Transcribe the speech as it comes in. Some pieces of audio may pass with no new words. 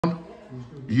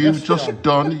You've just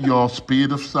done your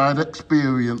Speed of Sight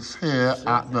experience here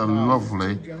at the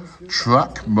lovely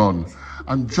Trackman.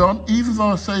 And John, even though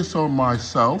I say so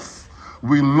myself,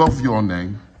 we love your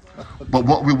name. But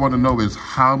what we want to know is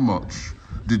how much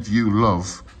did you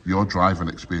love your driving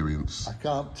experience? I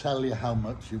can't tell you how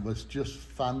much. It was just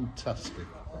fantastic.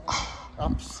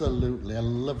 Absolutely. I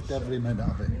loved every minute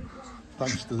of it.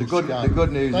 Thanks to the sky. The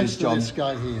good news is, John, this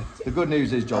guy here. The good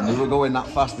news is, John, we were going that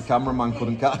fast the cameraman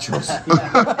couldn't catch us.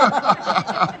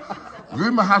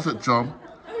 Rumour has it, John,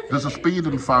 there's a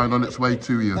speeding fine on its way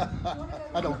to you.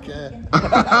 I don't care.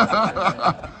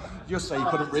 Just say you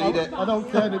couldn't read it. I don't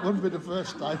care, it wouldn't be the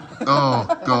first time. Oh,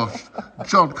 gosh.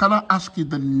 John, can I ask you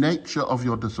the nature of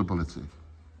your disability?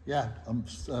 Yeah, I'm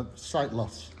sight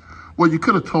loss. Well, you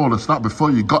could have told us that before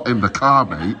you got in the car,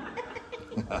 mate.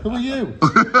 Who are you?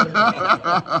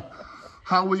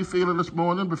 How were you feeling this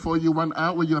morning before you went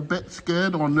out? Were you a bit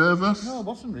scared or nervous? No, I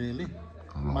wasn't really.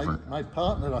 I love it. My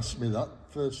partner asked me that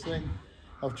first thing.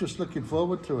 I was just looking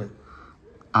forward to it.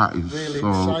 That is really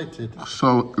excited.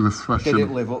 So refreshing. Did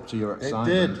it live up to your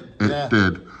excitement? It did. It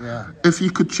did. Yeah. If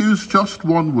you could choose just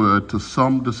one word to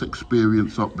sum this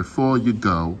experience up before you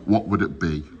go, what would it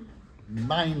be?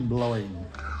 Mind-blowing.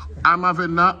 I'm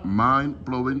having that.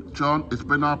 Mind-blowing. John, it's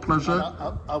been our pleasure.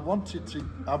 I wanted to...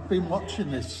 I've been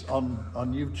watching this on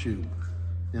YouTube,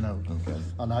 you know. Okay.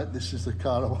 And this is the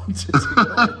car I wanted to go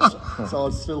in, so I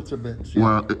was still a bit... Yeah.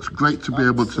 Well, it's great to be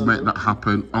able to make that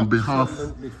happen. On behalf...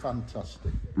 Absolutely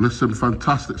fantastic. Listen,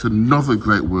 fantastic. It's another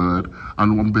great word.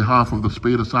 And on behalf of the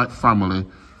Speed of Sight family,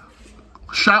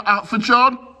 shout out for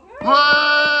John.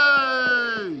 Whey!